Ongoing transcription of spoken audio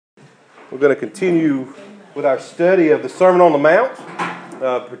We're going to continue with our study of the Sermon on the Mount,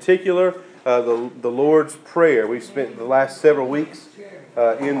 particular the Lord's Prayer. We've spent the last several weeks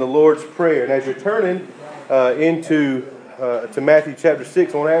in the Lord's Prayer. And as you're turning to Matthew chapter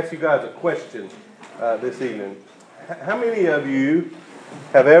 6, I want to ask you guys a question this evening. How many of you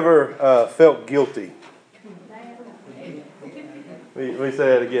have ever felt guilty? Let me say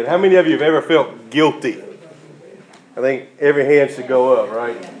that again. How many of you have ever felt guilty? I think every hand should go up,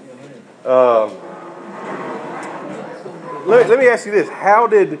 right? Let me ask you this. How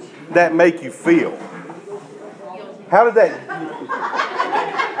did that make you feel? How did that...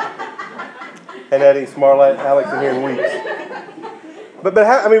 And that ain't smart, Alex, in here in weeks. But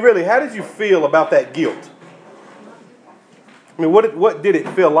how, really, how did you feel about that guilt? What did it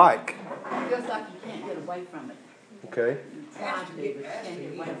feel like? It feels like you can't get away from it. Okay.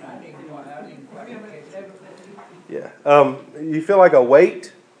 Yeah. You feel like a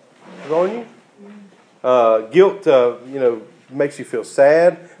weight is on you? Guilt, makes you feel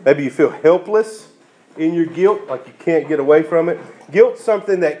sad. Maybe you feel helpless in your guilt, like you can't get away from it. Guilt's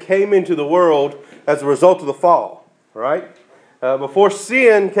something that came into the world as a result of the fall, right? Before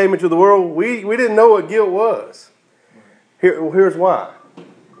sin came into the world, we didn't know what guilt was. Here's why.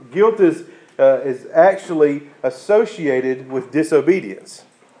 Guilt is actually associated with disobedience.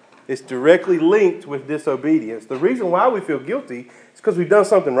 It's directly linked with disobedience. The reason why we feel guilty is because we've done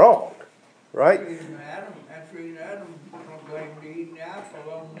something wrong, right? That's the reason Adam proclaimed to eat the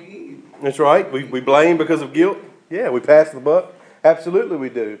apple on Eve. That's right. We blame because of guilt. Yeah, we pass the buck. Absolutely we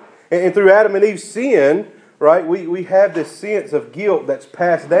do. And through Adam and Eve's sin, right, we have this sense of guilt that's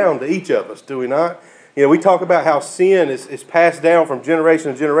passed down to each of us, do we not? We talk about how sin is passed down from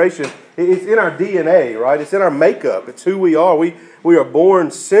generation to generation. It's in our DNA, right? It's in our makeup. It's who we are. We are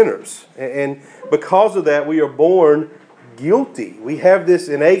born sinners. And because of that, we are born guilty. We have this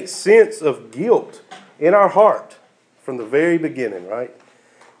innate sense of guilt in our heart from the very beginning, right?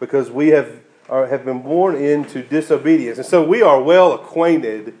 Because we have been born into disobedience. And so we are well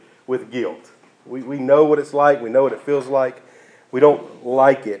acquainted with guilt. We know what it's like. We know what it feels like. We don't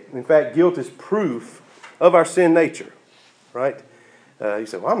like it. In fact, guilt is proof of our sin nature, right? You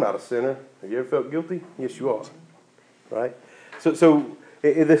say, well, I'm not a sinner. Have you ever felt guilty? Yes, you are, right? So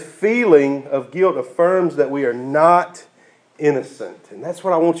the feeling of guilt affirms that we are not innocent. And that's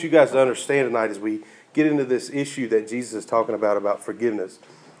what I want you guys to understand tonight as we get into this issue that Jesus is talking about forgiveness.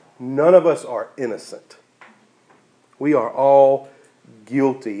 None of us are innocent. We are all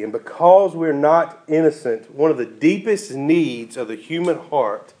guilty. And because we're not innocent, one of the deepest needs of the human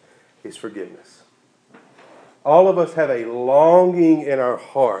heart is forgiveness. All of us have a longing in our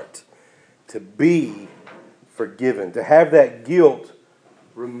heart to be forgiven, to have that guilt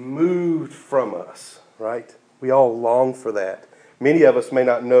removed from us, right? We all long for that. Many of us may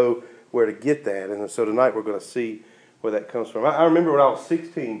not know where to get that, and so tonight we're going to see where that comes from. I remember when I was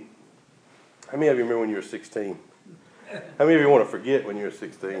 16. How many of you remember when you were 16? How many of you want to forget when you were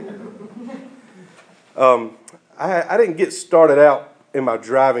 16? I didn't get started out in my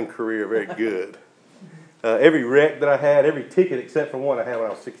driving career very good. Every wreck that I had, every ticket except for one I had when I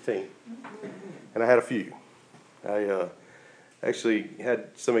was 16. And I had a few. I actually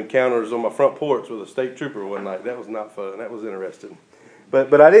had some encounters on my front porch with a state trooper one night. That was not fun. That was interesting.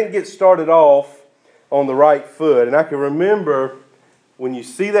 But I didn't get started off on the right foot. And I can remember when you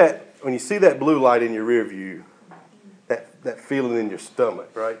see that blue light in your rear view, that feeling in your stomach,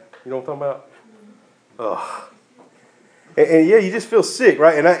 right? You know what I'm talking about? Ugh. And yeah, you just feel sick,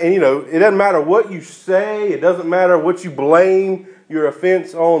 right? And it doesn't matter what you say. It doesn't matter what you blame your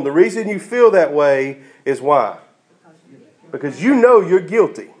offense on. The reason you feel that way is why? Because you know you're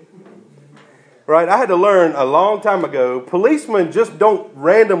guilty. Right? I had to learn a long time ago, policemen just don't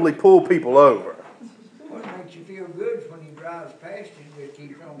randomly pull people over. What makes you feel good when he drives past you and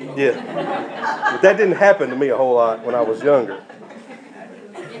keeps on going. Yeah. But that didn't happen to me a whole lot when I was younger.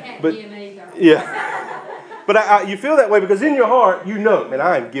 But, yeah. But you feel that way because in your heart, you know, man,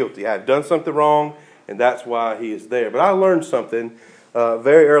 I am guilty. I have done something wrong, and that's why he is there. But I learned something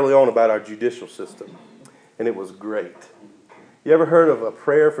very early on about our judicial system, and it was great. You ever heard of a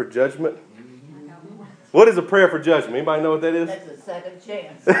prayer for judgment? What is a prayer for judgment? Anybody know what that is? That's a second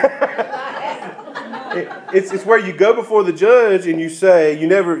chance. It's where you go before the judge and you say you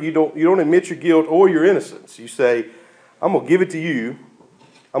don't admit your guilt or your innocence. You say, I'm gonna give it to you.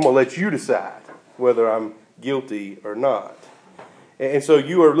 I'm gonna let you decide whether I'm guilty or not. And so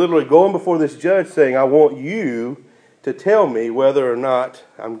you are literally going before this judge saying, I want you to tell me whether or not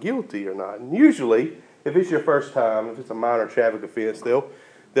I'm guilty or not. And usually, if it's your first time, if it's a minor traffic offense, they'll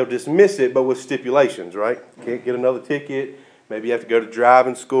dismiss it, but with stipulations, right? Can't get another ticket. Maybe you have to go to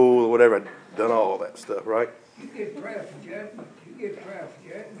driving school or whatever. I've done all that stuff, right? You get prayer for judgment, you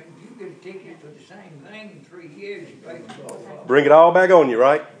get a ticket for the same thing in 3 years, you pay for both of them. Bring it all back on you,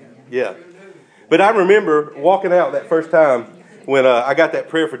 right? Yeah. But I remember walking out that first time when I got that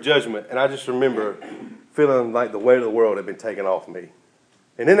prayer for judgment, and I just remember feeling like the weight of the world had been taken off me.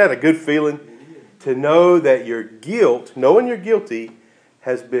 And isn't that a good feeling? To know that your guilt, knowing you're guilty,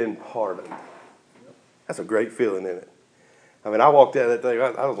 has been pardoned. That's a great feeling, isn't it? I mean, I walked out of that thing,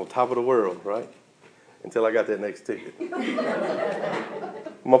 I was on top of the world, right? Until I got that next ticket.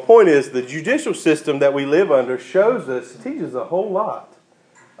 My point is, the judicial system that we live under teaches a whole lot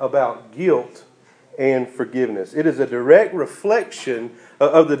about guilt and forgiveness. It is a direct reflection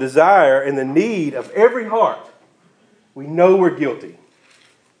of the desire and the need of every heart. We know we're guilty.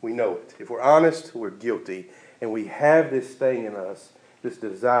 We know it. If we're honest, we're guilty. And we have this thing in us, this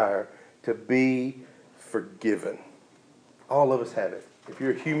desire to be forgiven. All of us have it. If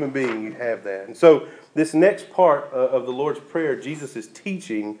you're a human being, you have that. And so this next part of the Lord's Prayer, Jesus is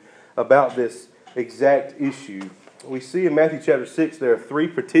teaching about this exact issue. We see in Matthew chapter 6, there are 3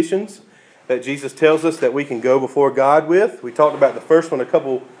 petitions that Jesus tells us that we can go before God with. We talked about the first one a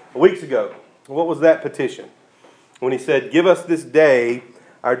couple of weeks ago. What was that petition? When he said, give us this day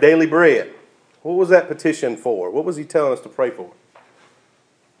our daily bread. What was that petition for? What was he telling us to pray for?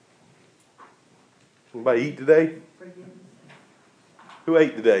 Anybody eat today? Who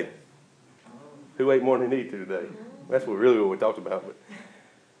ate today? Who ate more than they need to today? That's what we talked about.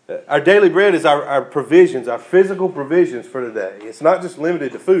 But our daily bread is our provisions, our physical provisions for today. It's not just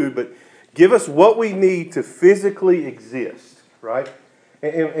limited to food, but give us what we need to physically exist, right?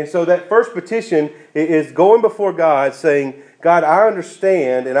 And so that first petition is going before God saying, God, I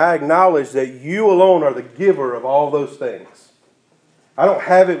understand and I acknowledge that you alone are the giver of all those things. I don't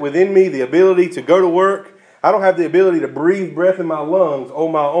have it within me, the ability to go to work. I don't have the ability to breathe breath in my lungs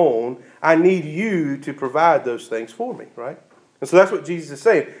on my own. I need you to provide those things for me, right? And so that's what Jesus is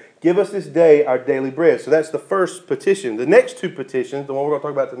saying. Give us this day our daily bread. So that's the first petition. The next 2 petitions, the one we're going to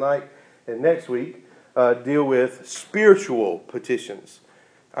talk about tonight and next week, deal with spiritual petitions.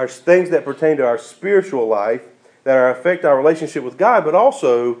 Our things that pertain to our spiritual life that affect our relationship with God, but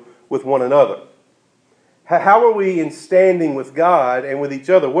also with one another. How are we in standing with God and with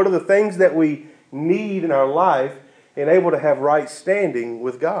each other? What are the things that we need in our life and able to have right standing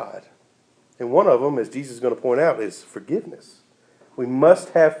with God? And one of them, as Jesus is going to point out, is forgiveness. We must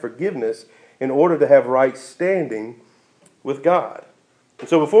have forgiveness in order to have right standing with God. And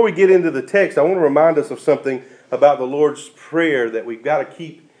so before we get into the text, I want to remind us of something about the Lord's Prayer that we've got to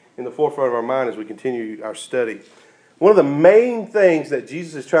keep in the forefront of our mind as we continue our study. One of the main things that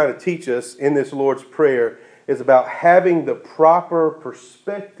Jesus is trying to teach us in this Lord's Prayer is about having the proper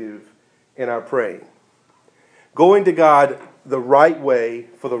perspective in our praying. Going to God the right way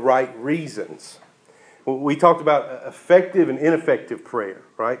for the right reasons. We talked about effective and ineffective prayer,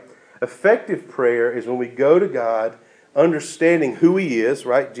 right? Effective prayer is when we go to God understanding who He is,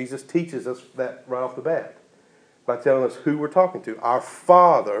 right? Jesus teaches us that right off the bat by telling us who we're talking to. Our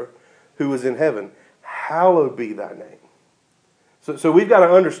Father who is in heaven, hallowed be thy name. So we've got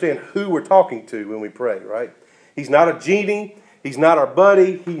to understand who we're talking to when we pray, right? He's not a genie. He's not our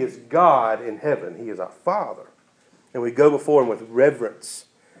buddy. He is God in heaven. He is our Father. And we go before Him with reverence.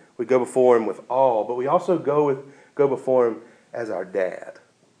 We go before Him with awe. But we also go before Him as our dad.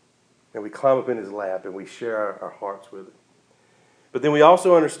 And we climb up in His lap and we share our hearts with Him. But then we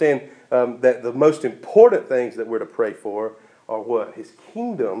also understand that the most important things that we're to pray for are what? His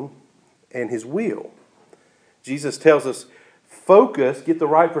kingdom and His will. Jesus tells us, focus, get the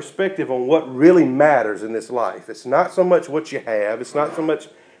right perspective on what really matters in this life. It's not so much what you have. It's not so much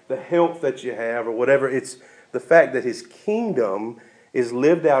the health that you have or whatever. It's the fact that His kingdom is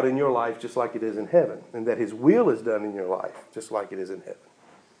lived out in your life just like it is in heaven. And that His will is done in your life just like it is in heaven.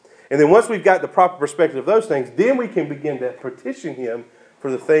 And then once we've got the proper perspective of those things, then we can begin to petition Him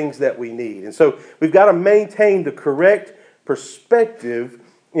for the things that we need. And so we've got to maintain the correct perspective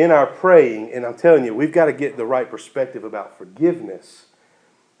in our praying. And I'm telling you, we've got to get the right perspective about forgiveness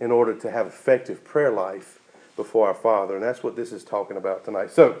in order to have effective prayer life before our Father. And that's what this is talking about tonight.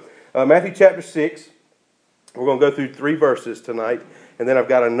 So Matthew chapter 6, we're going to go through 3 verses tonight. And then I've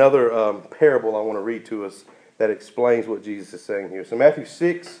got another parable I want to read to us that explains what Jesus is saying here. So Matthew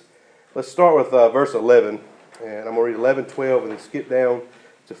 6, let's start with verse 11. And I'm going to read 11, 12, and then skip down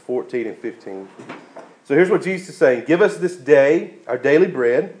to 14 and 15. So here's what Jesus is saying. Give us this day our daily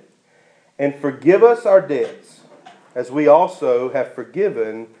bread, and forgive us our debts, as we also have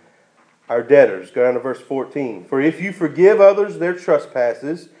forgiven our debtors. Go down to verse 14. For if you forgive others their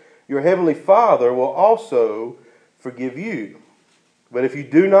trespasses, your heavenly Father will also forgive you. But if you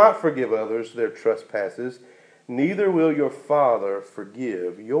do not forgive others their trespasses, neither will your Father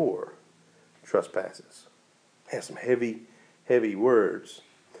forgive your trespasses. Man, some heavy, heavy words.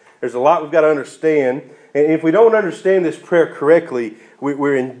 There's a lot we've got to understand. And if we don't understand this prayer correctly,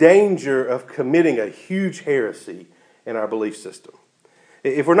 we're in danger of committing a huge heresy in our belief system.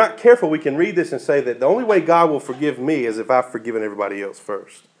 If we're not careful, we can read this and say that the only way God will forgive me is if I've forgiven everybody else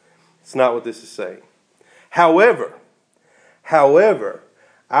first. It's not what this is saying. However,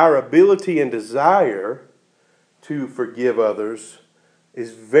 our ability and desire to forgive others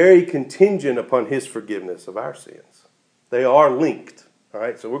is very contingent upon His forgiveness of our sins. They are linked. All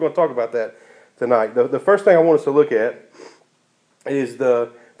right, so we're going to talk about that tonight. The first thing I want us to look at is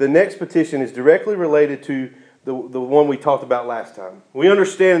the next petition is directly related to the one we talked about last time. We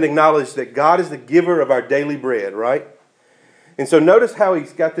understand and acknowledge that God is the giver of our daily bread, right? And so notice how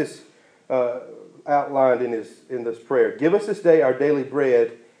he's got this outlined in this prayer. Give us this day our daily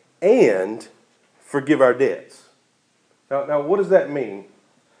bread and forgive our debts. Now, what does that mean?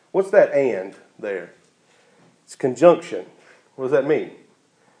 What's that and there? It's conjunction. What does that mean?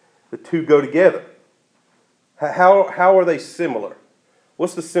 The two go together. How are they similar?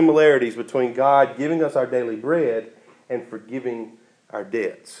 What's the similarities between God giving us our daily bread and forgiving our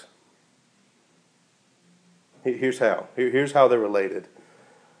debts? Here's how. Here's how they're related.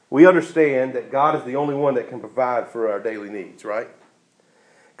 We understand that God is the only one that can provide for our daily needs, right?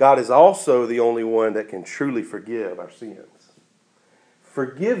 God is also the only one that can truly forgive our sins.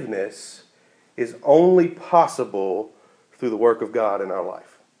 Forgiveness is only possible through the work of God in our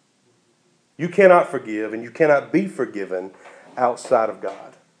life. You cannot forgive and you cannot be forgiven outside of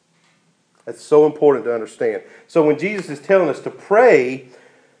God. That's so important to understand. So when Jesus is telling us to pray,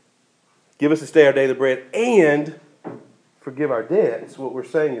 give us this day our daily bread and forgive our debts, what we're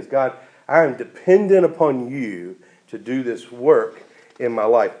saying is, God, I am dependent upon you to do this work in my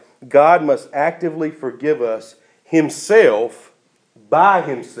life. God must actively forgive us Himself by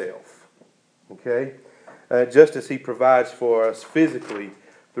Himself. Okay? Just as He provides for us physically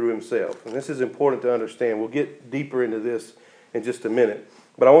through Himself. And this is important to understand. We'll get deeper into this in just a minute.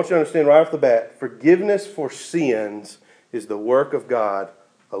 But I want you to understand right off the bat, forgiveness for sins is the work of God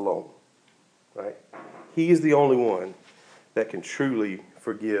alone. Right? He is the only one that can truly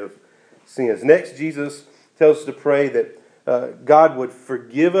forgive sins. Next, Jesus tells us to pray that God would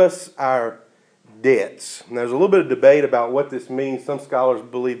forgive us our debts. And there's a little bit of debate about what this means. Some scholars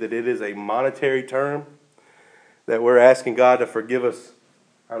believe that it is a monetary term, that we're asking God to forgive us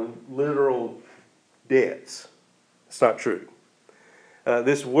our literal debts. It's not true.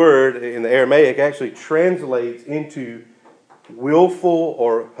 This word in the Aramaic actually translates into willful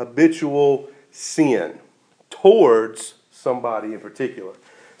or habitual sin towards somebody in particular.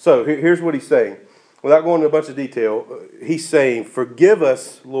 So here's what he's saying. Without going into a bunch of detail, he's saying, forgive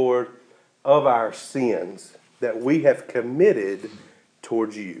us, Lord, of our sins that we have committed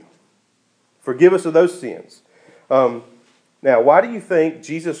towards you. Forgive us of those sins. Now, why do you think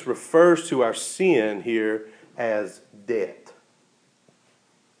Jesus refers to our sin here as debt?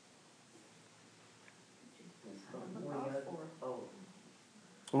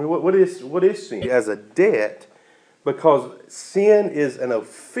 I mean, what is sin? As a debt, because sin is an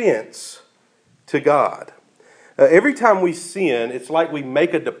offense to God. Every time we sin, it's like we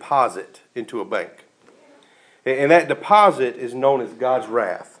make a deposit into a bank. And that deposit is known as God's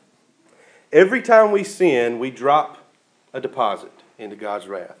wrath. Every time we sin, we drop a deposit into God's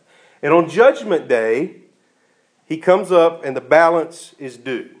wrath. And on Judgment Day, He comes up and the balance is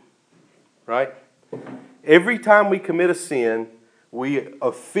due. Right? Every time we commit a sin, we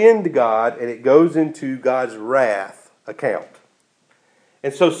offend God and it goes into God's wrath account.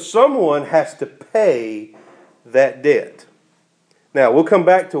 And so someone has to pay that debt. Now, we'll come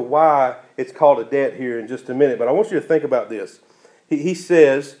back to why it's called a debt here in just a minute, but I want you to think about this. He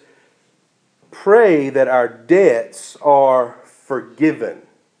says, pray that our debts are forgiven.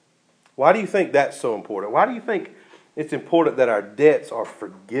 Why do you think that's so important? Why do you think it's important that our debts are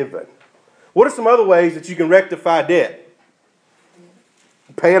forgiven? What are some other ways that you can rectify debt?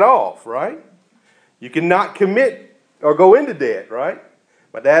 Pay it off, right? You cannot commit or go into debt, right?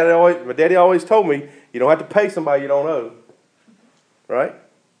 My daddy always told me, you don't have to pay somebody you don't owe, right?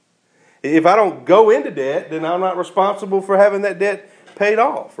 If I don't go into debt, then I'm not responsible for having that debt paid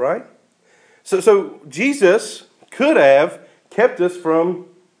off, right? So Jesus could have kept us from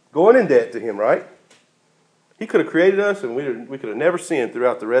going in debt to Him, right? He could have created us and we could have never sinned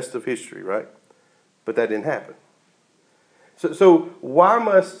throughout the rest of history, right? But that didn't happen. So why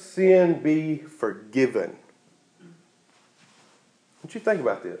must sin be forgiven? What you think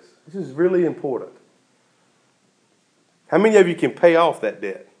about this? This is really important. How many of you can pay off that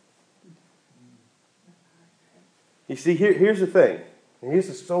debt? You see, here's the thing. And this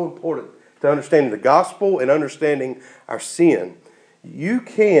is so important to understanding the gospel and understanding our sin. You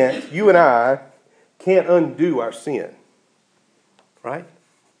and I can't undo our sin. Right?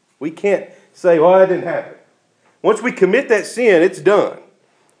 We can't say, well, that didn't happen. Once we commit that sin, it's done.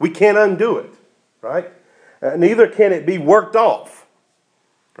 We can't undo it. Right? Neither can it be worked off.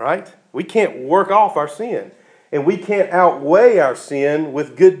 Right? We can't work off our sin. And we can't outweigh our sin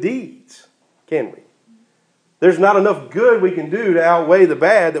with good deeds, can we? There's not enough good we can do to outweigh the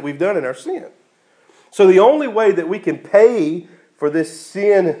bad that we've done in our sin. So the only way that we can pay for this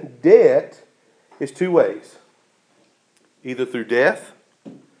sin debt is two ways. Either through death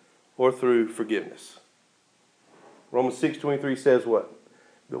or through forgiveness. Romans 6:23 says what?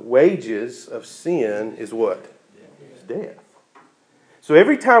 The wages of sin is what? It's death. So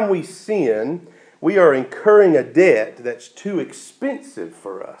every time we sin, we are incurring a debt that's too expensive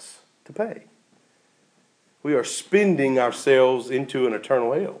for us to pay. We are spending ourselves into an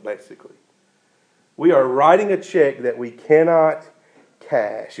eternal hell, basically. We are writing a check that we cannot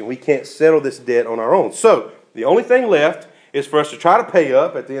cash, and we can't settle this debt on our own. So the only thing left is for us to try to pay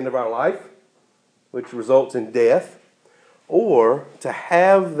up at the end of our life, which results in death, or to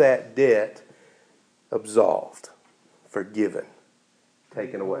have that debt absolved, forgiven,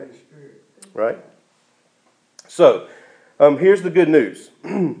 taken away. Right? So, here's the good news.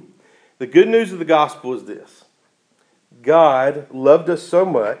 The good news of the gospel is this. God loved us so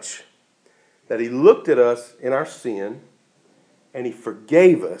much that He looked at us in our sin and He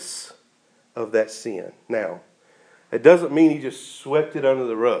forgave us of that sin. Now, it doesn't mean He just swept it under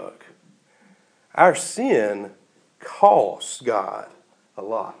the rug. Our sin costs God a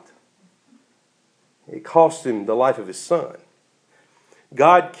lot. It cost Him the life of His Son.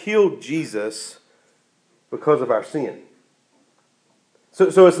 God killed Jesus because of our sin.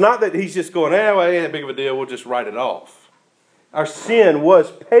 So it's not that He's just going, well, ain't that big of a deal, we'll just write it off. Our sin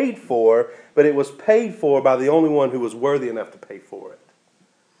was paid for, but it was paid for by the only one who was worthy enough to pay for it.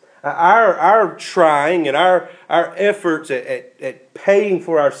 Our trying and our efforts at paying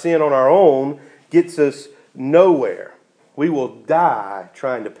for our sin on our own gets us nowhere. We will die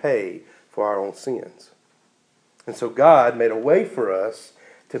trying to pay for our own sins. And so God made a way for us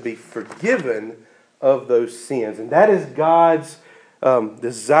to be forgiven of those sins. And that is God's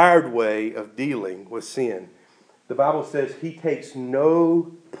desired way of dealing with sin. The Bible says He takes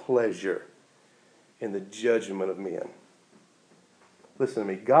no pleasure in the judgment of men. Listen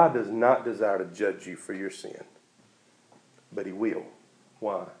to me. God does not desire to judge you for your sin. But He will.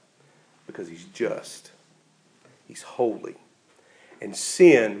 Why? Because He's just. He's holy. And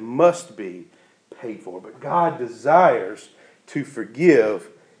sin must be paid for. But God desires to forgive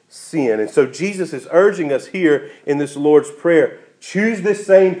sin. And so Jesus is urging us here in this Lord's Prayer, choose this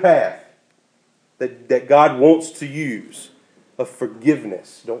same path that God wants to use of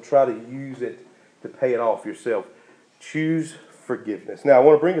forgiveness. Don't try to use it to pay it off yourself. Choose forgiveness. Now, I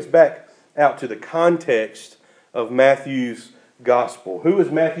want to bring us back out to the context of Matthew's gospel. Who is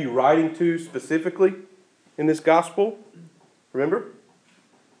Matthew writing to specifically in this gospel? Remember?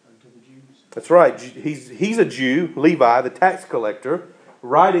 That's right. He's a Jew, Levi, the tax collector,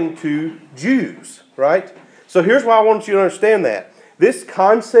 writing to Jews, right? So here's why I want you to understand that. This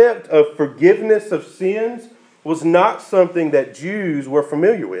concept of forgiveness of sins was not something that Jews were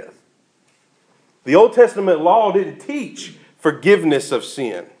familiar with. The Old Testament law didn't teach forgiveness of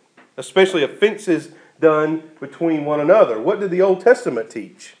sin, especially offenses done between one another. What did the Old Testament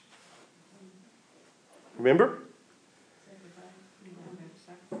teach? Remember?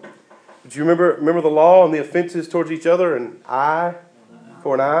 Did you remember the law and the offenses towards each other? An eye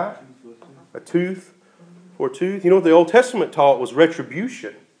for an eye, a tooth for a tooth. You know what the Old Testament taught was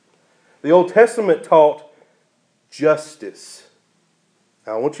retribution. The Old Testament taught justice.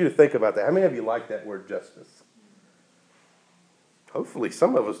 Now, I want you to think about that. How many of you like that word justice? Hopefully,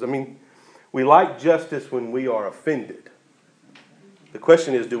 some of us. I mean, we like justice when we are offended. The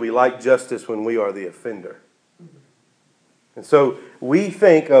question is, do we like justice when we are the offender? And so we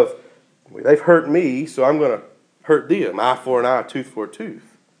think of, they've hurt me, so I'm going to hurt them. Eye for an eye, tooth for a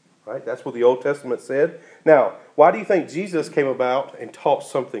tooth. Right? That's what the Old Testament said. Now, why do you think Jesus came about and taught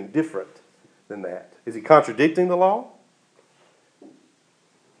something different than that? Is He contradicting the law?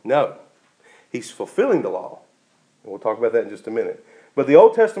 No. He's fulfilling the law. And we'll talk about that in just a minute. But the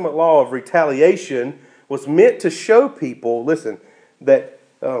Old Testament law of retaliation was meant to show people, listen, that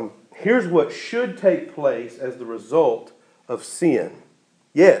here's what should take place as the result of sin.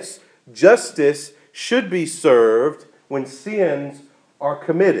 Yes, justice should be served when sins are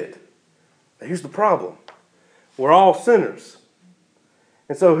committed. Now, here's the problem. We're all sinners.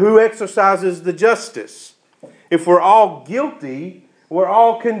 And so who exercises the justice? If we're all guilty, we're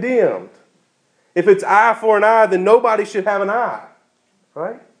all condemned. If it's eye for an eye, then nobody should have an eye.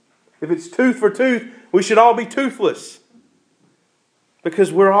 Right? If it's tooth for tooth, we should all be toothless.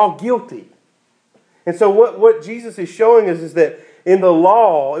 Because we're all guilty. And so what Jesus is showing us is that in the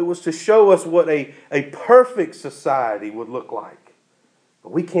law, it was to show us what a perfect society would look like.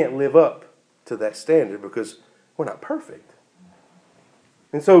 But we can't live up to that standard because we're not perfect.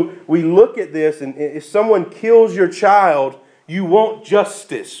 And so we look at this, and if someone kills your child, you want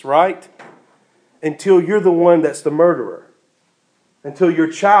justice, right? Until you're the one that's the murderer. Until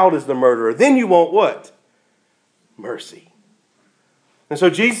your child is the murderer. Then you want what? Mercy. And so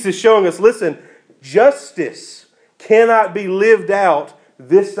Jesus is showing us, listen, justice cannot be lived out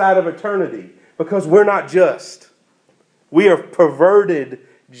this side of eternity because we're not just. We are perverted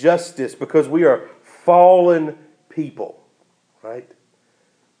justice because we are fallen people, right?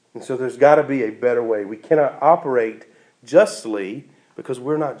 And so there's got to be a better way. We cannot operate justly because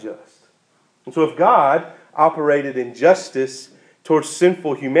we're not just. And so if God operated in justice towards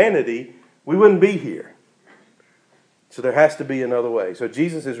sinful humanity, we wouldn't be here. So there has to be another way. So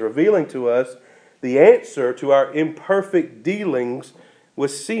Jesus is revealing to us the answer to our imperfect dealings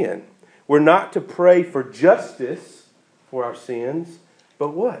with sin. We're not to pray for justice for our sins,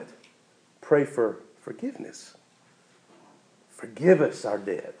 but what? Pray for forgiveness. Forgive us our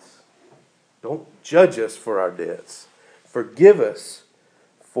debts. Don't judge us for our debts. Forgive us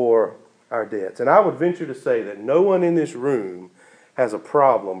for our debts. And I would venture to say that no one in this room has a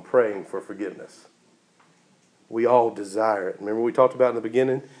problem praying for forgiveness. We all desire it. Remember we talked about in the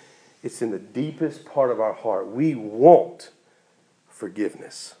beginning? It's in the deepest part of our heart. We want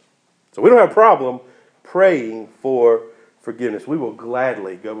forgiveness. So we don't have a problem praying for forgiveness. We will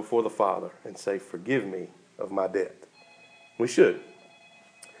gladly go before the Father and say, forgive me of my debt. We should.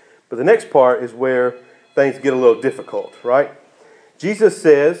 But the next part is where things get a little difficult, right? Jesus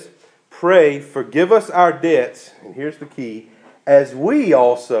says, pray, forgive us our debts, and here's the key, as we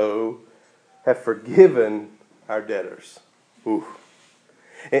also have forgiven our debtors. Ooh.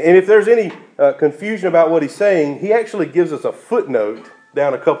 And if there's any confusion about what he's saying, he actually gives us a footnote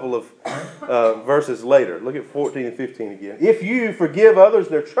down a couple of verses later. Look at 14 and 15 again. If you forgive others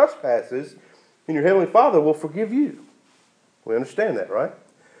their trespasses, then your heavenly Father will forgive you. We understand that, right?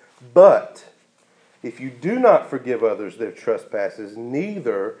 But if you do not forgive others their trespasses,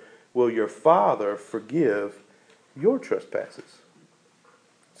 neither will your Father forgive your trespasses.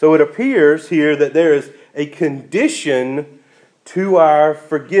 So it appears here that there is a condition to our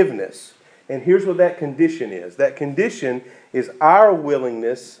forgiveness. And here's what that condition is. That condition is our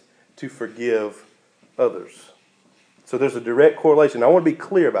willingness to forgive others. So there's a direct correlation. I want to be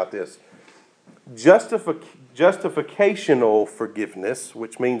clear about this. Justificational forgiveness,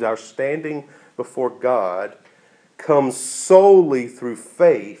 which means our standing before God, comes solely through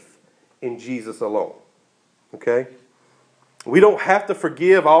faith in Jesus alone. Okay? We don't have to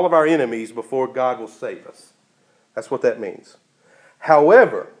forgive all of our enemies before God will save us. That's what that means.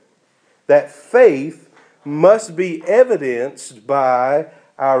 However, that faith must be evidenced by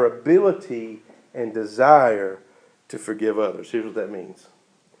our ability and desire to forgive others. Here's what that means.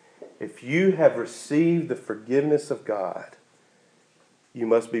 If you have received the forgiveness of God, you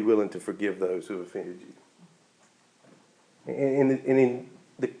must be willing to forgive those who have offended you. And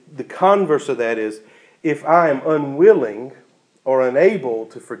the converse of that is, if I am unwilling or unable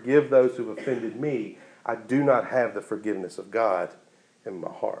to forgive those who have offended me, I do not have the forgiveness of God in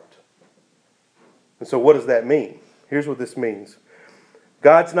my heart. And so what does that mean? Here's what this means.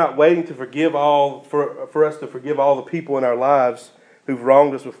 God's not waiting to forgive for us to forgive all the people in our lives who've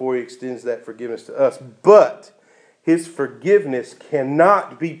wronged us before He extends that forgiveness to us. But His forgiveness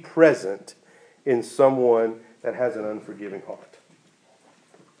cannot be present in someone that has an unforgiving heart.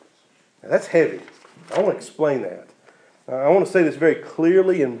 Now, that's heavy. I want to explain that. I want to say this very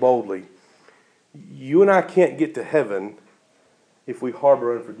clearly and boldly. You and I can't get to heaven if we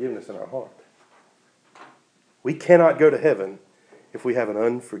harbor unforgiveness in our heart. We cannot go to heaven if we have an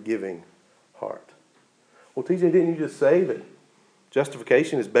unforgiving heart. Well, TJ, didn't you just say that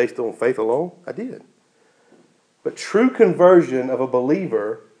justification is based on faith alone? I did. But true conversion of a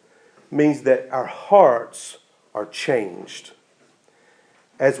believer means that our hearts are changed.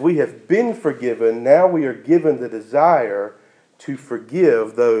 As we have been forgiven, now we are given the desire to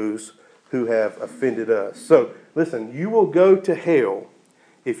forgive those who have offended us. So, listen, you will go to hell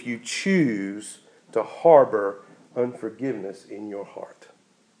if you choose to harbor unforgiveness in your heart.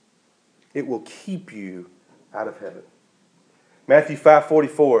 It will keep you out of heaven. Matthew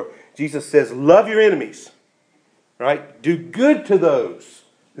 5:44, Jesus says, love your enemies. right? Do good to those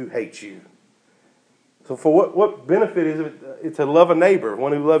who hate you. So for what benefit is it? It's to love a neighbor,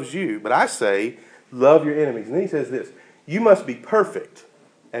 one who loves you. But I say, love your enemies. And then he says this, you must be perfect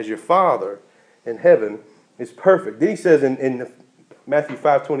as your Father in heaven is perfect. Then he says in Matthew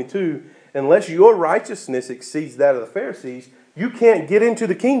 5:22, unless your righteousness exceeds that of the Pharisees, you can't get into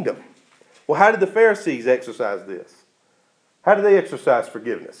the kingdom. Well, how did the Pharisees exercise this? How did they exercise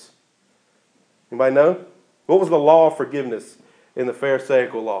forgiveness? Anybody know? What was the law of forgiveness in the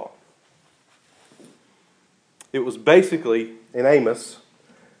Pharisaical law? It was basically, in Amos,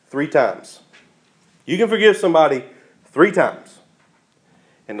 3 times. You can forgive somebody 3 times.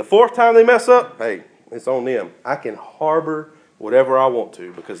 And the 4th time they mess up, hey, it's on them. I can harbor whatever I want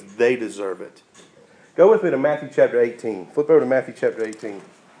to because they deserve it. Go with me to Matthew chapter 18. Flip over to Matthew chapter 18.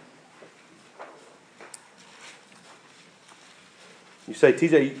 You say,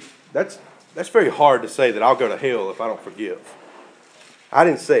 TJ, that's very hard to say that I'll go to hell if I don't forgive. I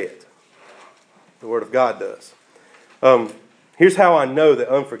didn't say it. The Word of God does. Here's how I know that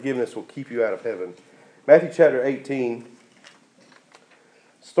unforgiveness will keep you out of heaven. Matthew chapter 18,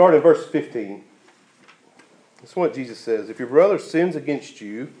 start in verse 15. That's what Jesus says. If your brother sins against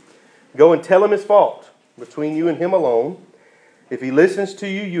you, go and tell him his fault between you and him alone. If he listens to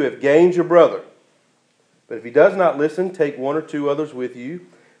you, you have gained your brother. But if he does not listen, take 1 or 2 others with you,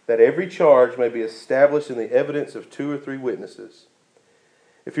 that every charge may be established in the evidence of 2 or 3 witnesses.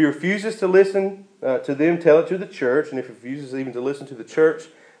 If he refuses to listen to them, tell it to the church. And if he refuses even to listen to the church,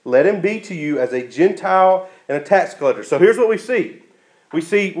 let him be to you as a Gentile and a tax collector. So here's what we see. We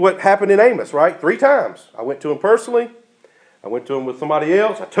see what happened in Amos, right? 3 times. I went to him personally. I went to him with somebody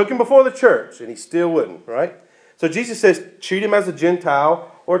else. I took him before the church, and he still wouldn't, right? So Jesus says, treat him as a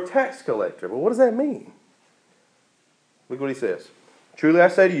Gentile or a tax collector. But what does that mean? Look what he says. Truly I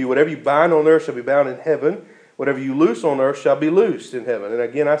say to you, whatever you bind on earth shall be bound in heaven. Whatever you loose on earth shall be loosed in heaven. And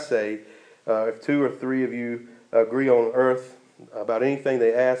again I say, if 2 or 3 of you agree on earth about anything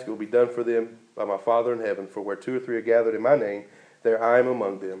they ask, it will be done for them by my Father in heaven. For where 2 or 3 are gathered in my name, there I am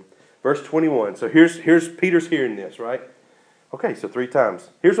among them. Verse 21. So here's Peter's hearing this, right? Okay, so 3 times.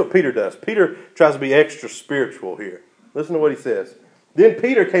 Here's what Peter does. Peter tries to be extra spiritual here. Listen to what he says. Then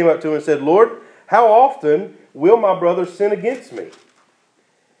Peter came up to him and said, Lord, how often will my brother sin against me?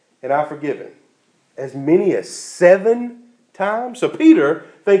 And I forgive him. As many as 7 times? So Peter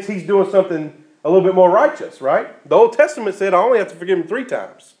thinks he's doing something a little bit more righteous, right? The Old Testament said I only have to forgive him 3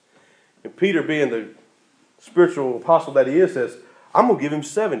 times. And Peter, being the spiritual apostle that he is, says, I'm going to give him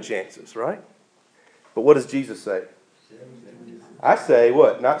 7 chances, right? But what does Jesus say? I say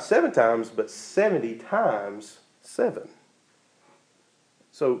what? Not 7 times, but 70 times 7.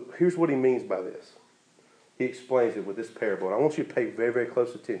 So here's what he means by this. He explains it with this parable. And I want you to pay very, very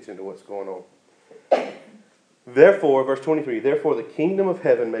close attention to what's going on. Therefore, verse 23, therefore the kingdom of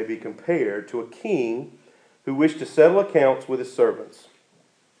heaven may be compared to a king who wished to settle accounts with his servants.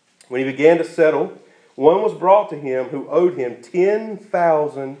 When he began to settle, one was brought to him who owed him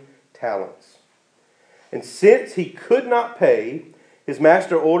 10,000 talents. And since he could not pay, his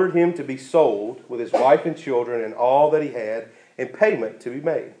master ordered him to be sold with his wife and children and all that he had, and payment to be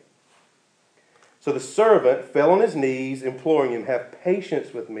made. So the servant fell on his knees, imploring him, have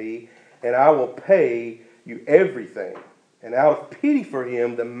patience with me, and I will pay you everything. And out of pity for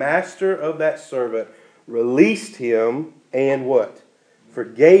him, the master of that servant released him and what?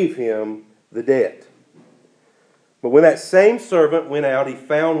 Forgave him the debt. But when that same servant went out, he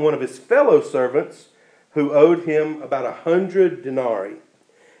found one of his fellow servants who owed him about 100 denarii.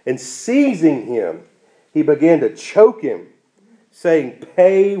 And seizing him, he began to choke him, saying,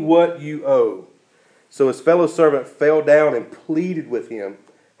 pay what you owe. So his fellow servant fell down and pleaded with him,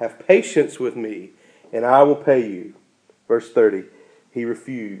 have patience with me, and I will pay you. Verse 30, he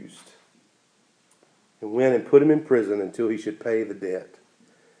refused and went and put him in prison until he should pay the debt.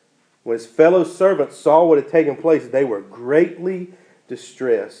 When his fellow servants saw what had taken place, they were greatly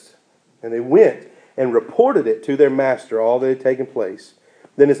distressed. And they went and reported it to their master, all that had taken place.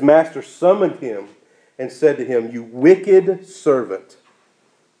 Then his master summoned him and said to him, you wicked servant,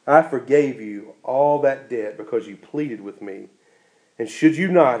 I forgave you all that debt because you pleaded with me. And should you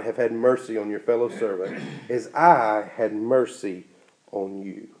not have had mercy on your fellow servant, as I had mercy on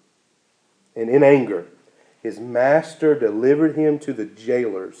you? And in anger, his master delivered him to the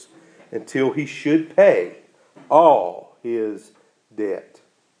jailers until he should pay all his debt.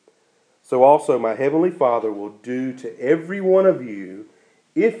 So also my heavenly Father will do to every one of you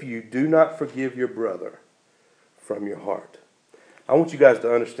if you do not forgive your brother from your heart. I want you guys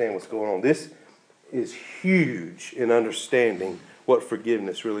to understand what's going on. This is huge in understanding what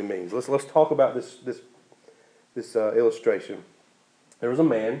forgiveness really means. Let's talk about this this illustration. There was a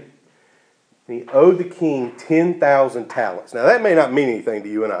man, and he owed the king 10,000 talents. Now, that may not mean anything to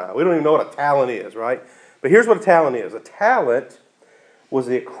you and I. We don't even know what a talent is, right? But here's what a talent is. A talent was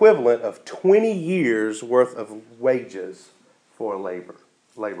the equivalent of 20 years' worth of wages for a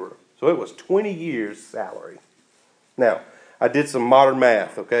laborer. So it was 20 years' salary. Now, I did some modern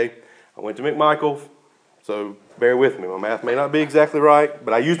math, okay? I went to McMichael, so bear with me. My math may not be exactly right,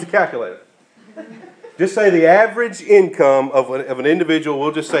 but I used a calculator. Just say the average income of an individual,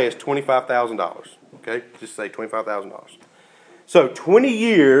 we'll just say is $25,000, okay? Just say $25,000. So 20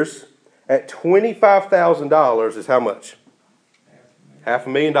 years at $25,000 is how much?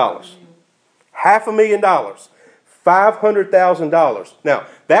 $500,000. $500,000. $500,000. Now,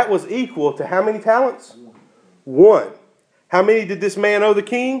 that was equal to how many talents? One. How many did this man owe the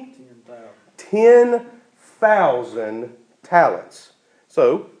king? 10,000 talents.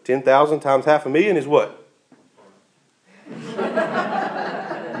 So, 10,000 times $500,000 is what?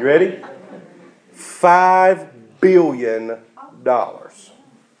 You ready? $5 billion.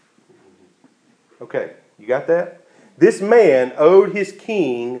 Okay, you got that? This man owed his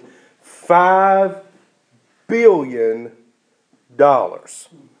king $5 billion.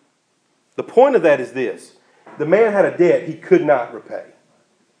 The point of that is this. The man had a debt he could not repay.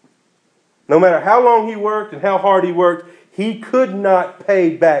 No matter how long he worked and how hard he worked, he could not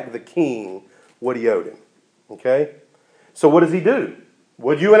pay back the king what he owed him. Okay? So what does he do?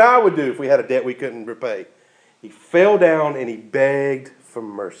 What you and I would do if we had a debt we couldn't repay. He fell down and he begged for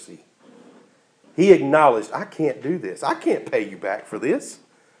mercy. He acknowledged, I can't do this. I can't pay you back for this.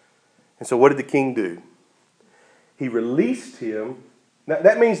 And so what did the king do? He released him. Now,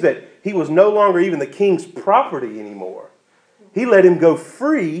 that means that he was no longer even the king's property anymore. He let him go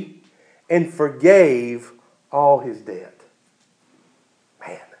free and forgave all his debt.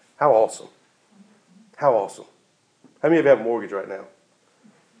 Man, how awesome. How awesome. How many of you have a mortgage right now?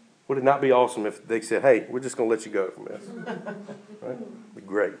 Would it not be awesome if they said, hey, we're just going to let you go from this? Right? It'd be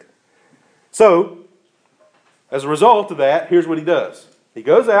great. So, as a result of that, here's what he does. He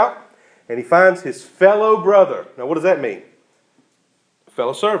goes out and he finds his fellow brother. Now, what does that mean?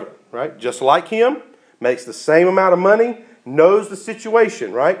 Fellow servant, right? Just like him, makes the same amount of money, knows the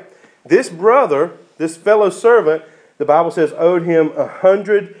situation, right? This brother, this fellow servant, the Bible says owed him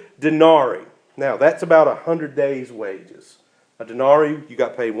 100 denarii. Now, that's about 100 days' wages. A denarii, you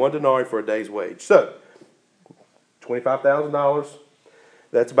got paid 1 denarii for a day's wage. So, $25,000.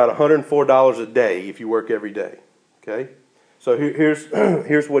 That's about $104 a day if you work every day. Okay? So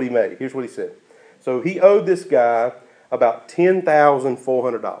here's what he made. Here's what he said. So he owed this guy about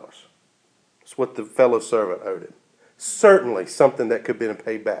 $10,400. That's what the fellow servant owed him. Certainly something that could have been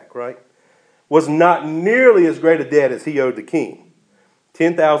paid back, right? Was not nearly as great a debt as he owed the king.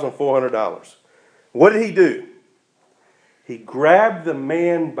 $10,400. What did he do? He grabbed the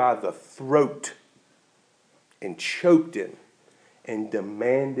man by the throat and choked him and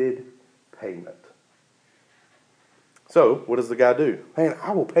demanded payment. So, what does the guy do? Man,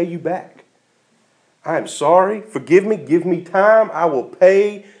 I will pay you back. I am sorry. Forgive me. Give me time. I will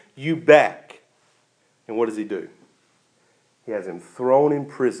pay you back. And what does he do? He has him thrown in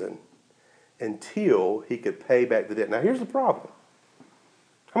prison until he could pay back the debt. Now, here's the problem.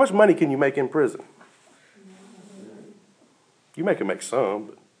 How much money can you make in prison? You can make some,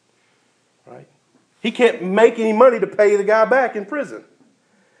 but, right? He can't make any money to pay the guy back in prison.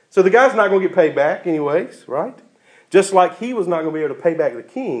 So the guy's not going to get paid back anyways, right? Just like he was not going to be able to pay back the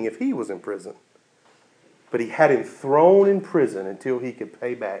king if he was in prison. But he had him thrown in prison until he could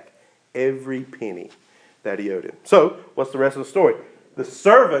pay back every penny that he owed him. So, what's the rest of the story? The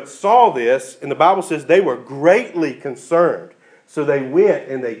servants saw this, and the Bible says they were greatly concerned. So they went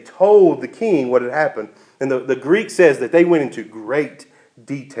and they told the king what had happened. And the Greek says that they went into great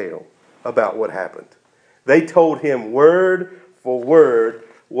detail about what happened. They told him word for word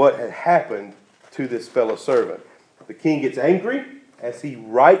what had happened to this fellow servant. The king gets angry, as he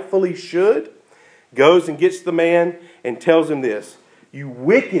rightfully should, goes and gets the man and tells him this: you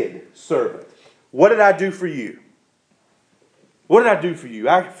wicked servant, what did I do for you? What did I do for you?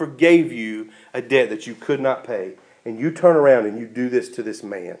 I forgave you a debt that you could not pay. And you turn around and you do this to this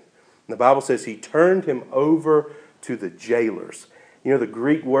man. And the Bible says he turned him over to the jailers. You know, the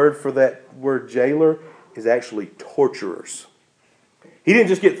Greek word for that word jailer is actually torturers. He didn't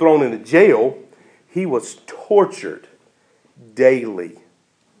just get thrown into jail. He was tortured daily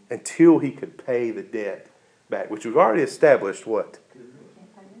until he could pay the debt back, which we've already established what?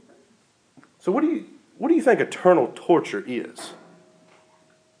 So what do you think eternal torture is?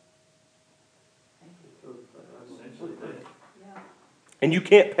 And you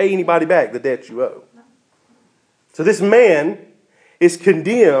can't pay anybody back the debt you owe. So this man is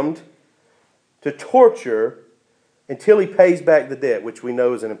condemned to torture until he pays back the debt, which we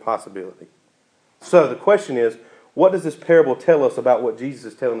know is an impossibility. So the question is, what does this parable tell us about what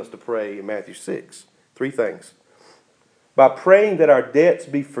Jesus is telling us to pray in Matthew 6? 3 things. By praying that our debts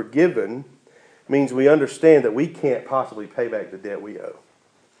be forgiven means we understand that we can't possibly pay back the debt we owe.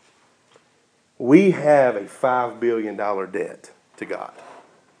 We have a $5 billion debt to God.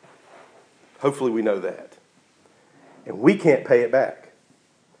 Hopefully we know that. And we can't pay it back.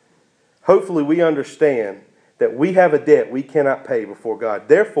 Hopefully we understand that we have a debt we cannot pay before God.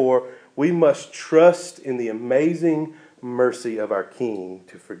 Therefore, we must trust in the amazing mercy of our King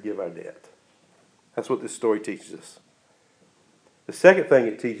to forgive our debt. That's what this story teaches us. The second thing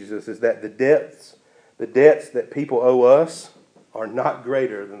it teaches us is that the debts that people owe us are not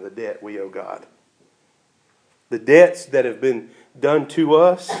greater than the debt we owe God. The debts that have been done to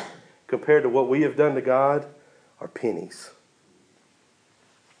us compared to what we have done to God are pennies.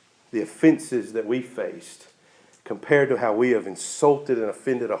 The offenses that we faced compared to how we have insulted and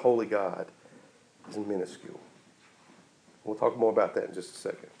offended a holy God is minuscule. We'll talk more about that in just a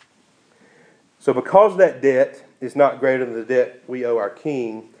second. So because that debt is not greater than the debt we owe our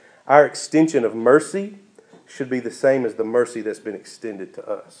King, our extension of mercy should be the same as the mercy that's been extended to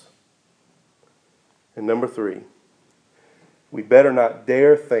us. And number 3, we better not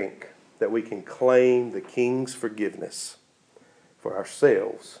dare think that we can claim the King's forgiveness for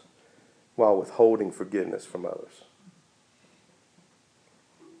ourselves while withholding forgiveness from others.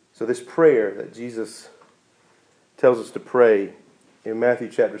 So this prayer that Jesus tells us to pray in Matthew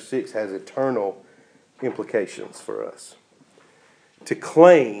chapter 6 has eternal implications for us. To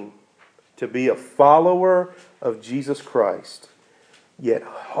claim to be a follower of Jesus Christ, yet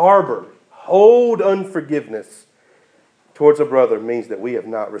hold unforgiveness towards a brother means that we have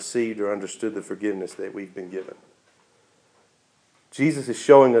not received or understood the forgiveness that we've been given. Jesus is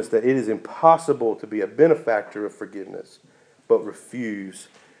showing us that it is impossible to be a benefactor of forgiveness, but refuse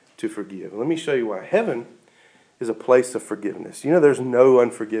to forgive. Let me show you why. Heaven is a place of forgiveness. You know there's no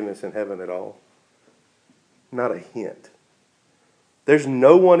unforgiveness in heaven at all. Not a hint. There's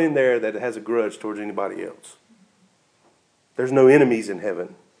no one in there that has a grudge towards anybody else. There's no enemies in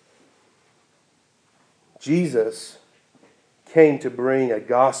heaven. Jesus came to bring a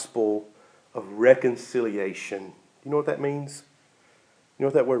gospel of reconciliation. You know what that means? You know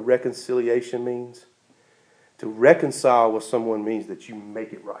what that word reconciliation means? To reconcile with someone means that you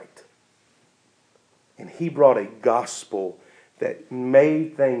make it right. And he brought a gospel that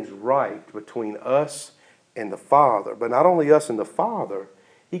made things right between us and the Father. But not only us and the Father,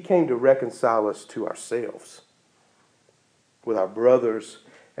 he came to reconcile us to ourselves, with our brothers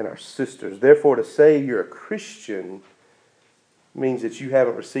and our sisters. Therefore, to say you're a Christian means that you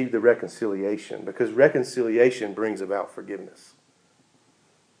haven't received the reconciliation, because reconciliation brings about forgiveness.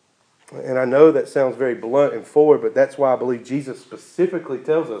 And I know that sounds very blunt and forward, but that's why I believe Jesus specifically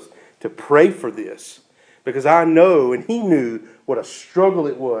tells us to pray for this. Because I know, and he knew, what a struggle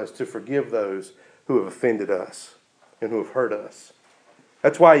it was to forgive those who have offended us and who have hurt us.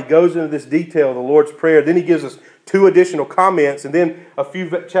 That's why he goes into this detail of the Lord's Prayer. Then he gives us 2 additional comments, and then a few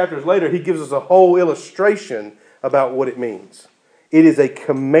chapters later, he gives us a whole illustration about what it means. It is a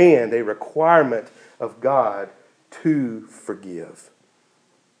command, a requirement of God to forgive.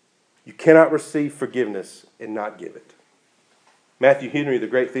 You cannot receive forgiveness and not give it. Matthew Henry, the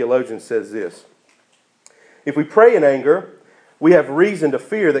great theologian, says this: if we pray in anger, we have reason to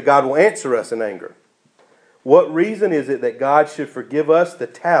fear that God will answer us in anger. What reason is it that God should forgive us the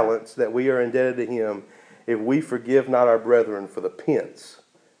talents that we are indebted to him if we forgive not our brethren for the pence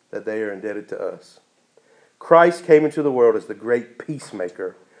that they are indebted to us? Christ came into the world as the great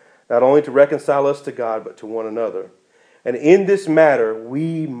peacemaker, not only to reconcile us to God, but to one another. And in this matter,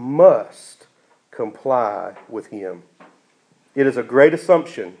 we must comply with him. It is a great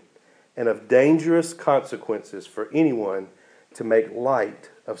assumption and of dangerous consequences for anyone to make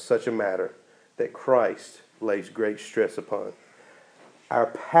light of such a matter that Christ lays great stress upon. Our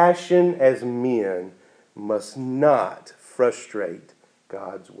passion as men must not frustrate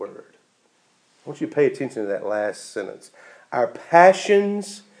God's word. I want you to pay attention to that last sentence. Our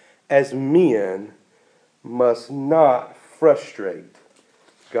passions as men must not frustrate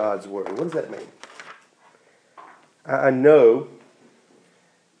God's word. What does that mean? I know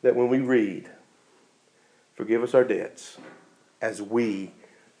that when we read, forgive us our debts as we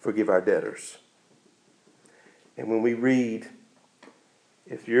forgive our debtors. And when we read,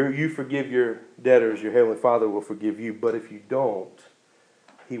 if you forgive your debtors, your Heavenly Father will forgive you. But if you don't,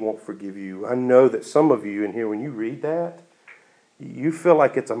 he won't forgive you. I know that some of you in here, when you read that, you feel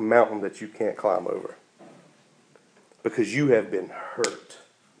like it's a mountain that you can't climb over. because you have been hurt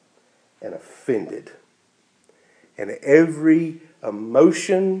and offended. And every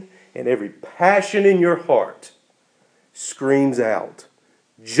emotion and every passion in your heart screams out,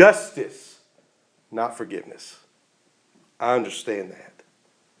 justice, not forgiveness. I understand that.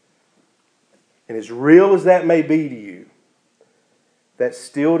 And as real as that may be to you, that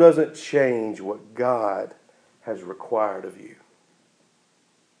still doesn't change what God has required of you.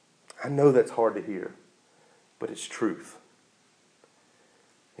 I know that's hard to hear, but it's truth.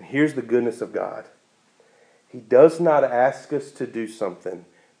 And here's the goodness of God. He does not ask us to do something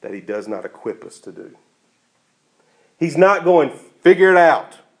that He does not equip us to do. He's not going, figure it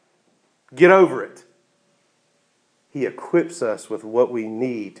out. Get over it. He equips us with what we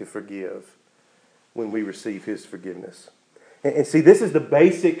need to forgive when we receive His forgiveness. And see, this is the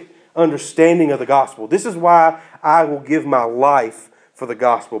basic understanding of the gospel. This is why I will give my life for the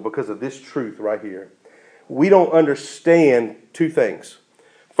gospel, because of this truth right here. We don't understand two things.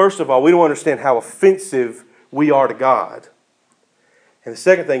 First of all, we don't understand how offensive we are to God. And the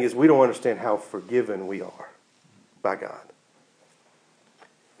second thing is we don't understand how forgiven we are by God.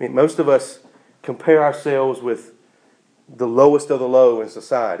 I mean, most of us compare ourselves with the lowest of the low in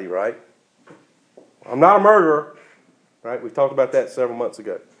society, right? I'm not a murderer, right? We talked about that several months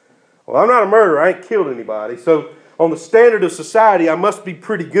ago. Well, I'm not a murderer. I ain't killed anybody. So on the standard of society, I must be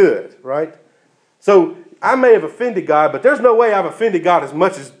pretty good, right? So I may have offended God, but there's no way I've offended God as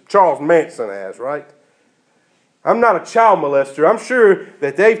much as Charles Manson has, right? I'm not a child molester. I'm sure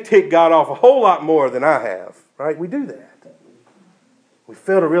that they've ticked God off a whole lot more than I have, right? We do that. We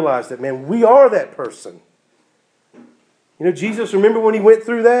fail to realize that, man, we are that person. You know, Jesus, remember when He went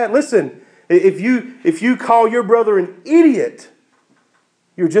through that? Listen, if you call your brother an idiot,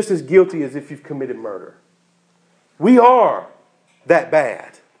 you're just as guilty as if you've committed murder. We are that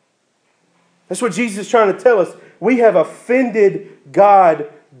bad. That's what Jesus is trying to tell us. We have offended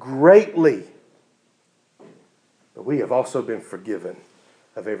God greatly. But we have also been forgiven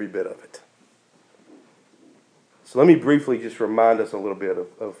of every bit of it. So let me briefly just remind us a little bit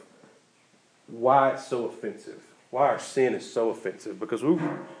of why it's so offensive. Why our sin is so offensive. Because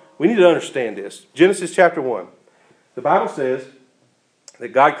we need to understand this. Genesis chapter 1. The Bible says that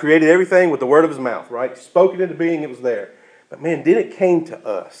God created everything with the word of His mouth, right? Spoke it into being, it was there. But man, then it came to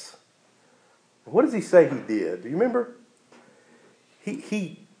us. What does He say He did? Do you remember?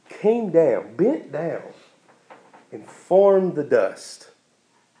 He came down, bent down, and formed the dust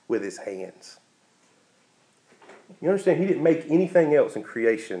with His hands. You understand, He didn't make anything else in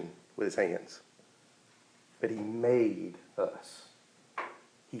creation with His hands. But He made us.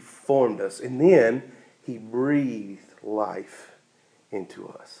 He formed us. And then He breathed life into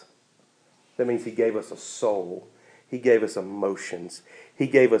us. That means He gave us a soul. He gave us emotions. He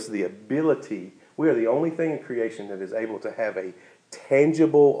gave us the ability. We are the only thing in creation that is able to have a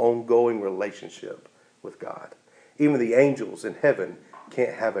tangible, ongoing relationship with God. Even the angels in heaven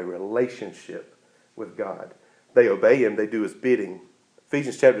can't have a relationship with God. They obey Him. They do His bidding.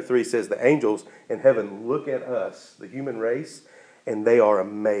 Ephesians chapter 3 says the angels in heaven look at us, the human race, and they are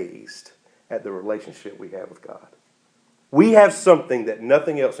amazed at the relationship we have with God. We have something that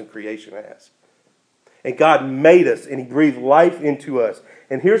nothing else in creation has. And God made us, and He breathed life into us.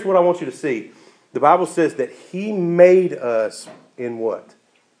 And here's what I want you to see. The Bible says that He made us in what?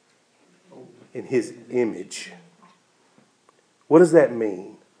 In His image. What does that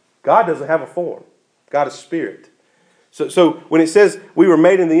mean? God doesn't have a form. God is spirit. So when it says we were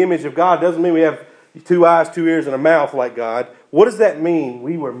made in the image of God, it doesn't mean we have 2 eyes, 2 ears, and a mouth like God. What does that mean?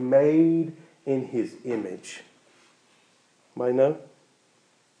 We were made in His image. Anybody know?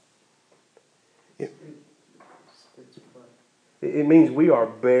 It means we are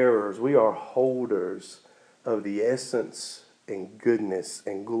bearers, we are holders of the essence and goodness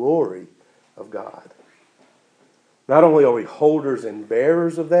and glory of God. Not only are we holders and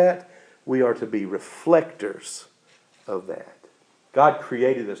bearers of that, we are to be reflectors of that. God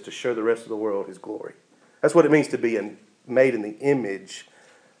created us to show the rest of the world His glory. That's what it means to be made in the image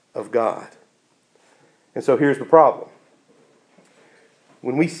of God. And so here's the problem.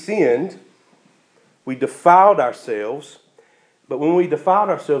 When we sinned, we defiled ourselves. But when we defiled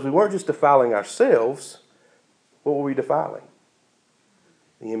ourselves, we weren't just defiling ourselves. What were we defiling?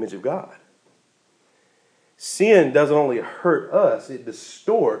 The image of God. Sin doesn't only hurt us, it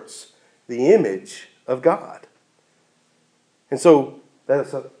distorts the image of God. And so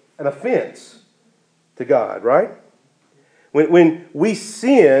that's an offense to God, right? When we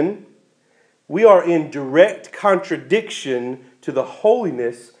sin, we are in direct contradiction to the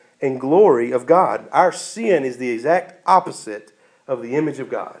holiness and glory of God. Our sin is the exact opposite of the image of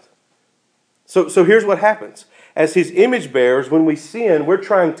God. So here's what happens. as His image bearers, when we sin, we're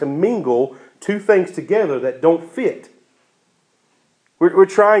trying to mingle two things together that don't fit. We're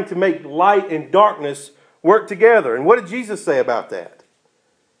trying to make light and darkness work together. And what did Jesus say about that?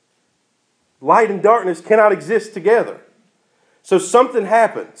 Light and darkness cannot exist together. So something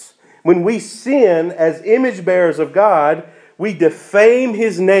happens. When we sin as image bearers of God, we defame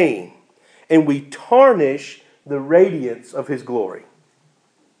His name and we tarnish the radiance of His glory.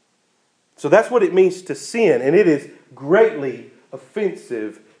 So that's what it means to sin, and it is greatly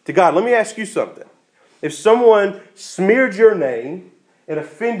offensive to God. Let me ask you something. If someone smeared your name and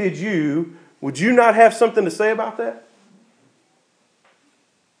offended you, would you not have something to say about that?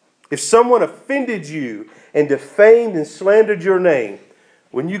 If someone offended you and defamed and slandered your name,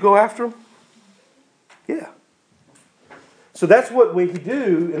 wouldn't you go after them? Yeah. So that's what we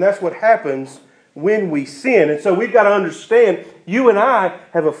do, and that's what happens when we sin. And so we've got to understand, you and I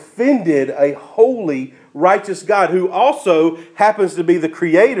have offended a holy, righteous God who also happens to be the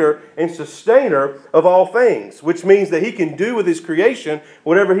creator and sustainer of all things, which means that He can do with His creation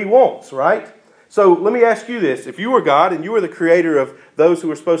whatever He wants, right? So let me ask you this. If you were God and you were the creator of those who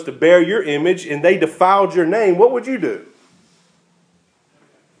were supposed to bear your image and they defiled your name, what would you do?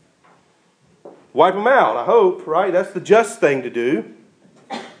 Wipe them out, I hope, right? That's the just thing to do.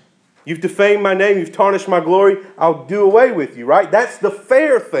 You've defamed my name, you've tarnished my glory, I'll do away with you, right? That's the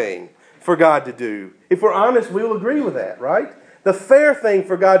fair thing for God to do. If we're honest, we'll agree with that, right? The fair thing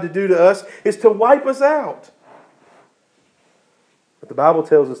for God to do to us is to wipe us out. But the Bible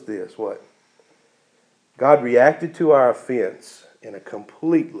tells us this, what? God reacted to our offense in a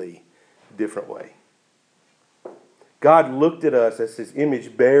completely different way. God looked at us as His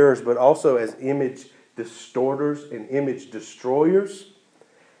image bearers, but also as image distorters and image destroyers.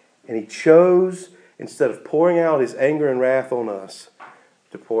 And He chose, instead of pouring out His anger and wrath on us,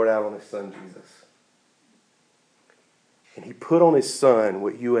 to pour it out on His Son Jesus. And He put on His Son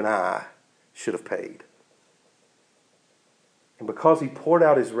what you and I should have paid. And because He poured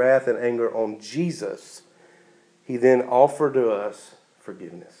out His wrath and anger on Jesus, He then offered to us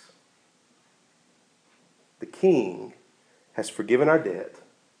forgiveness. The King has forgiven our debt,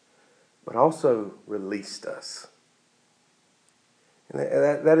 but also released us. And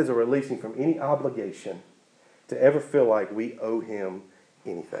that is a releasing from any obligation to ever feel like we owe Him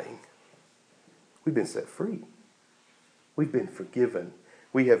anything. We've been set free. We've been forgiven.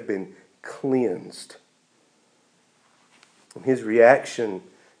 We have been cleansed. And His reaction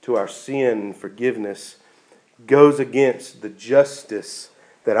to our sin and forgiveness goes against the justice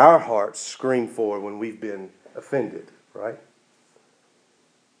that our hearts scream for when we've been offended, right?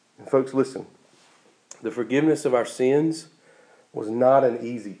 And folks, listen. The forgiveness of our sins was not an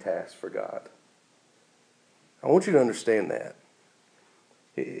easy task for God. I want you to understand that.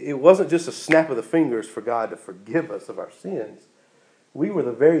 It wasn't just a snap of the fingers for God to forgive us of our sins. We were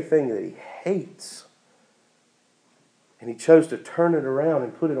the very thing that He hates. And He chose to turn it around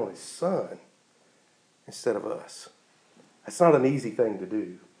and put it on His Son instead of us. That's not an easy thing to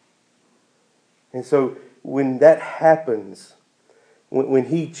do. And so when that happens, when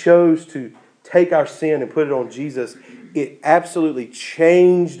He chose to take our sin and put it on Jesus, it absolutely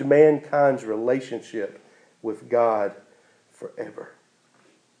changed mankind's relationship with God forever.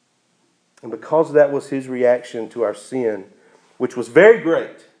 And because that was His reaction to our sin, which was very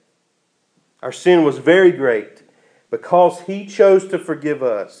great, our sin was very great, because He chose to forgive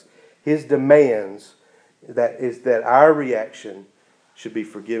us, His demands that our reaction should be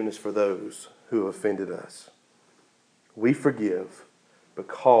forgiveness for those who have offended us. We forgive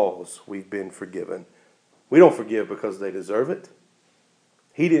because we've been forgiven. We don't forgive because they deserve it.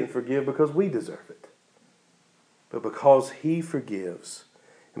 He didn't forgive because we deserve it. But because He forgives,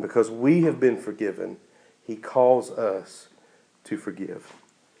 and because we have been forgiven, He calls us to forgive.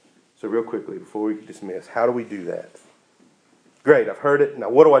 So real quickly, before we dismiss, how do we do that? Great, I've heard it. Now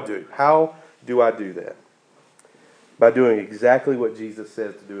what do I do? How do I do that? By doing exactly what Jesus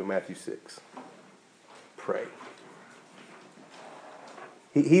says to do in Matthew 6. Pray.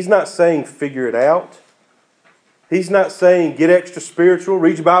 He's not saying figure it out. He's not saying get extra spiritual,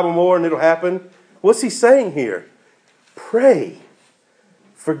 read your Bible more and it'll happen. What's He saying here? Pray.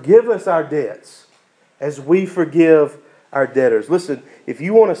 Forgive us our debts as we forgive our debtors. Listen, if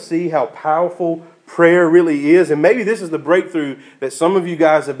you want to see how powerful prayer really is, and maybe this is the breakthrough that some of you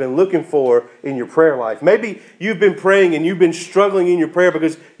guys have been looking for in your prayer life. Maybe you've been praying and you've been struggling in your prayer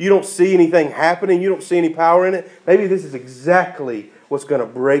because you don't see anything happening, you don't see any power in it. Maybe this is exactly what's going to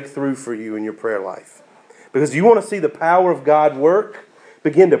break through for you in your prayer life. Because you want to see the power of God work,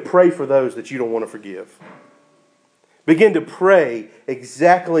 begin to pray for those that you don't want to forgive. Begin to pray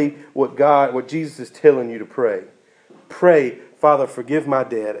exactly what Jesus is telling you to pray. Pray, Father, forgive my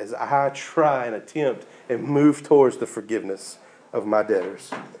debt as I try and attempt and move towards the forgiveness of my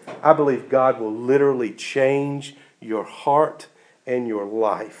debtors. I believe God will literally change your heart and your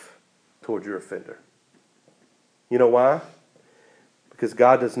life toward your offender. You know why? Because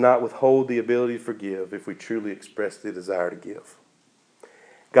God does not withhold the ability to forgive if we truly express the desire to give.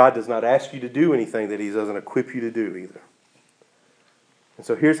 God does not ask you to do anything that He doesn't equip you to do either. And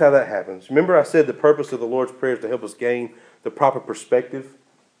so here's how that happens. Remember I said the purpose of the Lord's Prayer is to help us gain the proper perspective?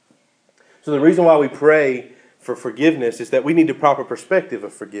 So the reason why we pray for forgiveness is that we need the proper perspective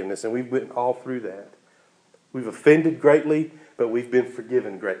of forgiveness, and we've went all through that. We've offended greatly, but we've been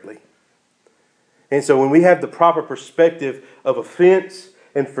forgiven greatly. And so when we have the proper perspective of offense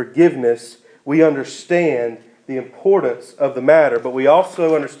and forgiveness, we understand the importance of the matter, but we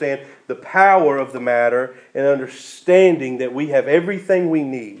also understand the power of the matter and understanding that we have everything we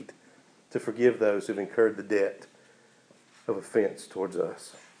need to forgive those who've incurred the debt of offense towards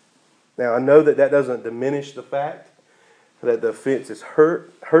us. Now, I know that doesn't diminish the fact that the offense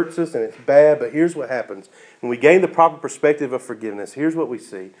hurts us and it's bad, but here's what happens. When we gain the proper perspective of forgiveness, here's what we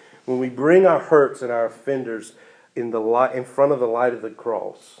see. When we bring our hurts and our offenders in front of the light of the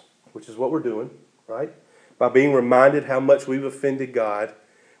cross, which is what we're doing, right? By being reminded how much we've offended God,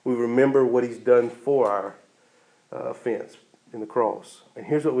 we remember what He's done for our offense in the cross. And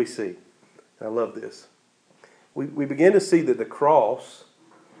here's what we see. And I love this. We begin to see that the cross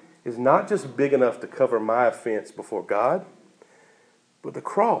is not just big enough to cover my offense before God, but the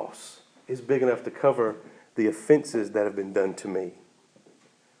cross is big enough to cover the offenses that have been done to me.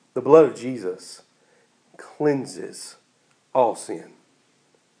 The blood of Jesus cleanses all sin.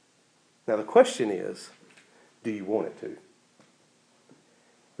 Now the question is, do you want it to?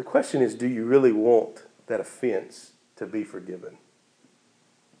 The question is, do you really want that offense to be forgiven?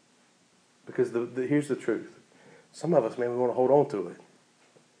 Because here's the truth. Some of us, man, we want to hold on to it.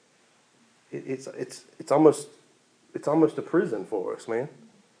 It's almost a prison for us, man.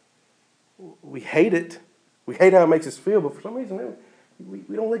 We hate it. We hate how it makes us feel, but for some reason, man,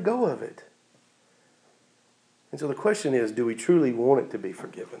 we don't let go of it. And so the question is, do we truly want it to be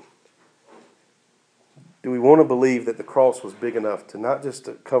forgiven? Do we want to believe that the cross was big enough to not just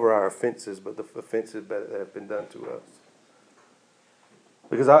to cover our offenses, but the offenses that have been done to us?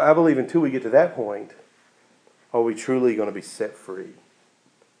 Because I believe until we get to that point, are we truly going to be set free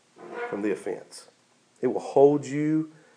from the offense? It will hold you